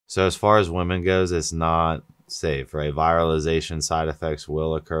So as far as women goes, it's not safe, right? Viralization side effects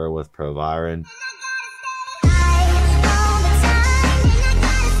will occur with Proviron.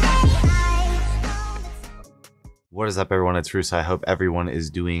 What is up, everyone? It's Russo. I hope everyone is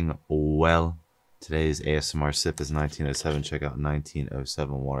doing well. Today's ASMR sip is 1907. Check out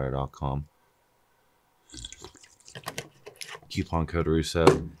 1907water.com. Coupon code Russo.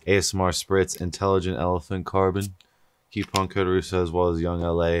 ASMR Spritz, Intelligent Elephant Carbon. Coupon code Russo as well as Young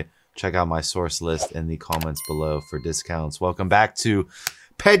LA. Check out my source list in the comments below for discounts. Welcome back to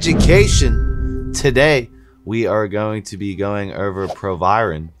PEDucation. Today we are going to be going over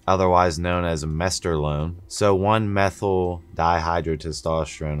Proviron, otherwise known as Mesterolone. So 1-methyl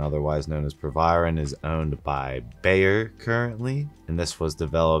dihydrotestosterone, otherwise known as Proviron, is owned by Bayer currently, and this was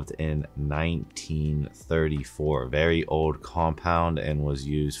developed in 1934. Very old compound and was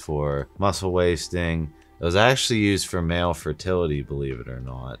used for muscle wasting. It was actually used for male fertility, believe it or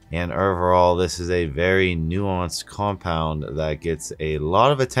not. And overall, this is a very nuanced compound that gets a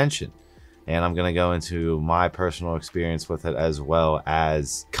lot of attention. And I'm going to go into my personal experience with it, as well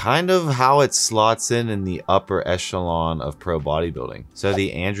as kind of how it slots in the upper echelon of pro bodybuilding. So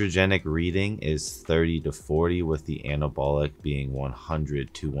the androgenic reading is 30 to 40, with the anabolic being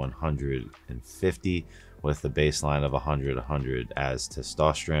 100 to 150, with the baseline of 100 as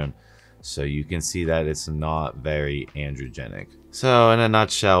testosterone. So you can see that it's not very androgenic. So in a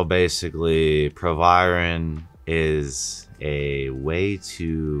nutshell, basically, Proviron is a way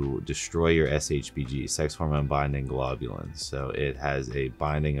to destroy your SHBG, sex hormone binding globulins. So it has a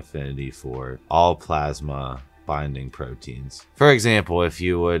binding affinity for all plasma binding proteins. For example, if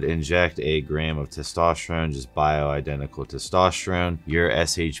you would inject a gram of testosterone, just bioidentical testosterone, your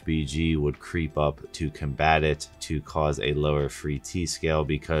SHBG would creep up to combat it, to cause a lower free T scale,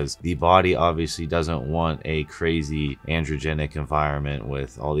 because the body obviously doesn't want a crazy androgenic environment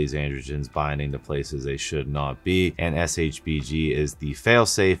with all these androgens binding to places they should not be. And SHBG is the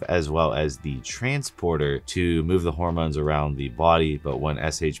failsafe as well as the transporter to move the hormones around the body. But when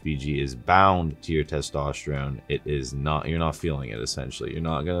SHBG is bound to your testosterone, it is not, you're not feeling it. Essentially, you're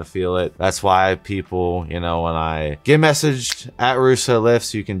not gonna feel it. That's why people, you know, when I get messaged at Russo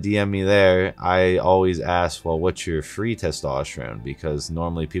Lifts, you can DM me there, I always ask, well, what's your free testosterone? Because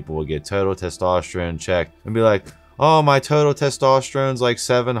normally people will get total testosterone checked and be like, oh, my total testosterone's like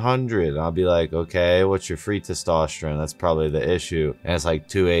 700. And I'll be like, okay, what's your free testosterone? That's probably the issue. And it's like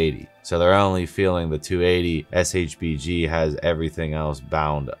 280. So they're only feeling the 280. SHBG has everything else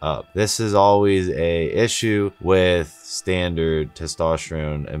bound up. This is always a issue with standard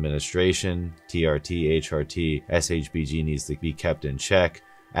testosterone administration, TRT, HRT. SHBG needs to be kept in check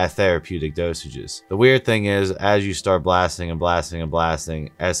at therapeutic dosages. The weird thing is, as you start blasting and blasting and blasting,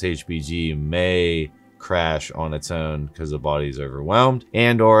 SHBG may crash on its own because the body's overwhelmed,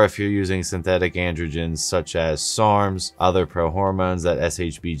 and or if you're using synthetic androgens such as SARMs, other prohormones that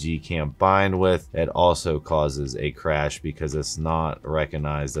SHBG can't bind with, it also causes a crash because it's not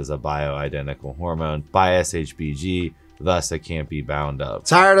recognized as a bioidentical hormone by SHBG. Thus, it can't be bound up.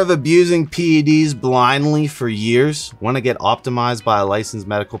 Tired of abusing PEDs blindly for years? Want to get optimized by a licensed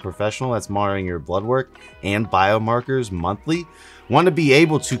medical professional that's monitoring your blood work and biomarkers monthly? Want to be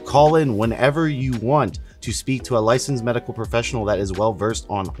able to call in whenever you want to speak to a licensed medical professional that is well versed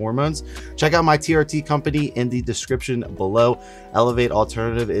on hormones? Check out my TRT company in the description below. Elevate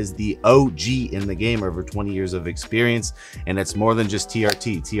Alternative is the OG in the game, over 20 years of experience, and it's more than just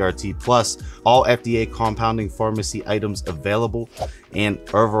TRT, TRT plus, all FDA compounding pharmacy items available, and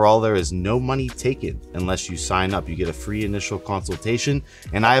overall there is no money taken unless you sign up. You get a free initial consultation,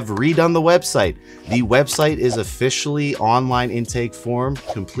 and I have redone the website. The website is officially online intake form,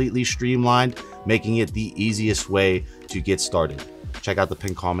 completely streamlined, making it the easiest way to get started. Check out the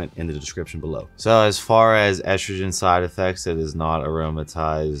pinned comment in the description below. So as far as estrogen side effects, it is not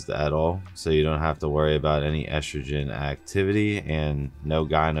aromatized at all. So you don't have to worry about any estrogen activity, and no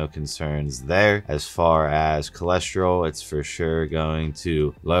gyno concerns there. As far as cholesterol, it's for sure going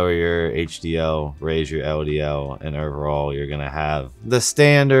to lower your HDL, raise your LDL, and overall you're gonna have the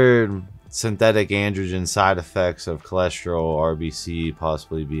standard synthetic androgen side effects of cholesterol, RBC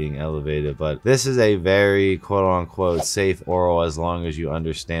possibly being elevated. But this is a very quote-unquote safe oral as long as you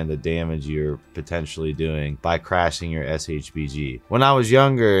understand the damage you're potentially doing by crashing your SHBG. When I was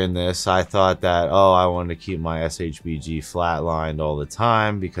younger in this, I thought that, oh, I wanted to keep my SHBG flatlined all the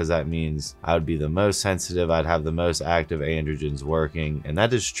time because that means I would be the most sensitive, I'd have the most active androgens working, and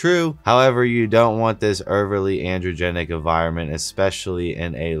that is true. However, you don't want this overly androgenic environment, especially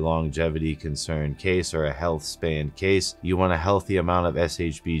in a longevity concern case or a health span case. You want a healthy amount of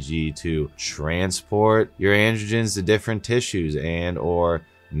SHBG to transport your androgens to different tissues and or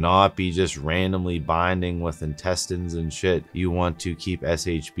not be just randomly binding with intestines and shit. You want to keep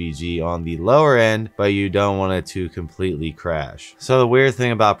SHBG on the lower end, but you don't want it to completely crash. So the weird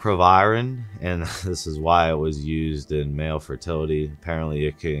thing about Proviron, and this is why it was used in male fertility, apparently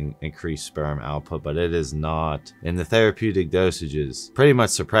it can increase sperm output, but it is not in the therapeutic dosages pretty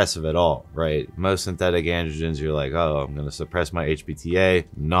much suppressive at all, right? Most synthetic androgens, you're like, oh, I'm going to suppress my HPTA.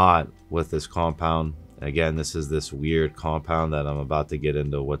 Not with this compound. Again, this is this weird compound that I'm about to get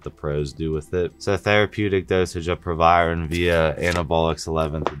into what the pros do with it. So therapeutic dosage of Proviron via Anabolics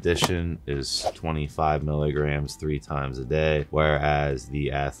 11th edition is 25 milligrams 3 times a day, whereas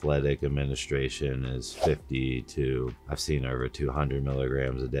the athletic administration is 50 to, I've seen over 200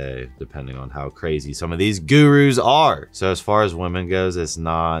 milligrams a day, depending on how crazy some of these gurus are. So as far as women goes, it's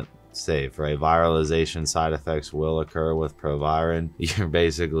not safe, right? Viralization side effects will occur with Proviron. You're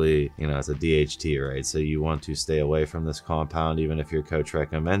basically, you know, it's a DHT, right? So you want to stay away from this compound, even if your coach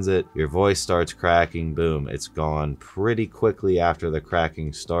recommends it. Your voice starts cracking, boom, it's gone pretty quickly after the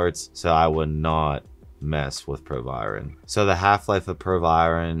cracking starts. So I would not mess with Proviron. So the half-life of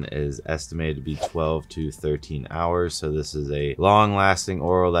Proviron is estimated to be 12 to 13 hours. So this is a long-lasting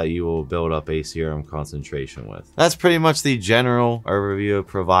oral that you will build up a serum concentration with. That's pretty much the general overview of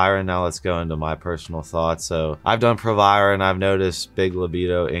Proviron. Now let's go into my personal thoughts. So I've done Proviron. I've noticed big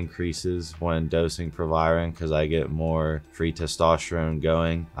libido increases when dosing Proviron because I get more free testosterone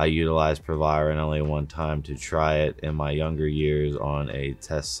going. I utilized Proviron only one time to try it in my younger years on a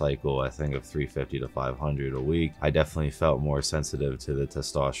test cycle, I think of 350 to 500 a week. I definitely felt more sensitive to the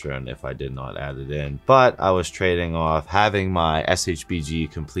testosterone if I did not add it in, but I was trading off having my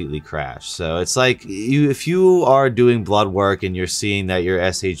SHBG completely crash. So it's like if you are doing blood work and you're seeing that your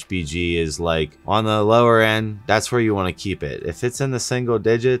SHBG is like on the lower end, that's where you want to keep it. If it's in the single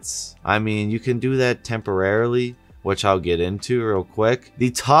digits, I mean, you can do that temporarily, which I'll get into real quick.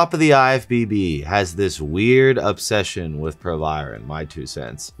 The top of the IFBB has this weird obsession with Proviron, my 2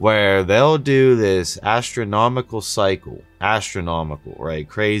 cents, where they'll do this astronomical cycle. Astronomical, right?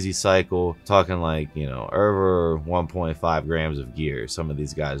 Crazy cycle, talking like, you know, over 1.5 grams of gear some of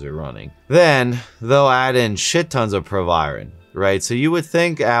these guys are running. Then they'll add in shit tons of Proviron, right? So you would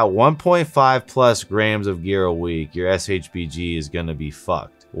think at 1.5 plus grams of gear a week, your SHBG is going to be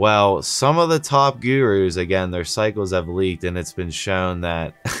fucked. Well, some of the top gurus, again, their cycles have leaked, and it's been shown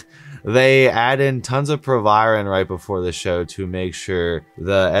that they add in tons of Proviron right before the show to make sure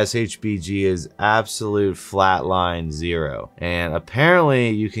the SHBG is absolute flatline 0. And apparently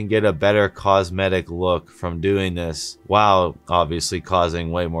you can get a better cosmetic look from doing this while obviously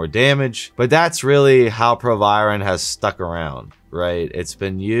causing way more damage. But that's really how Proviron has stuck around, right? It's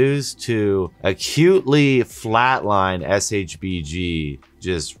been used to acutely flatline SHBG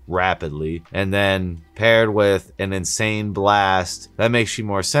just rapidly, and then paired with an insane blast that makes you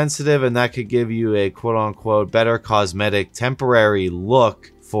more sensitive, and that could give you a quote-unquote better cosmetic temporary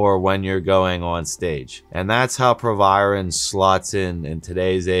look for when you're going on stage. And that's how Proviron slots in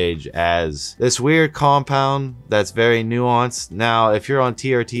today's age as this weird compound that's very nuanced. Now, if you're on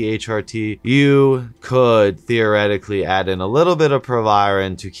TRT, HRT, you could theoretically add in a little bit of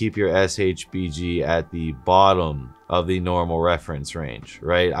Proviron to keep your SHBG at the bottom of the normal reference range,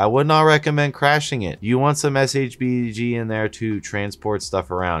 right? I would not recommend crashing it. You want some SHBG in there to transport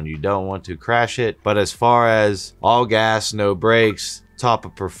stuff around. You don't want to crash it. But as far as all gas, no brakes, top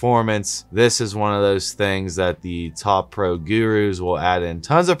of performance, this is one of those things that the top pro gurus will add in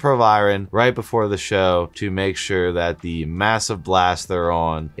tons of Proviron right before the show to make sure that the massive blast they're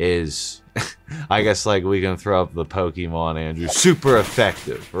on is I guess like we can throw up the Pokemon, Andrew, super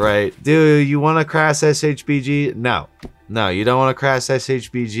effective, right? Do you want to crash SHBG? No, you don't want to crash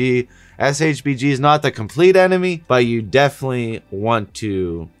SHBG. SHBG is not the complete enemy, but you definitely want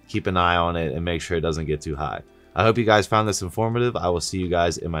to keep an eye on it and make sure it doesn't get too high. I hope you guys found this informative. I will see you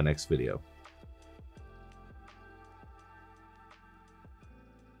guys in my next video.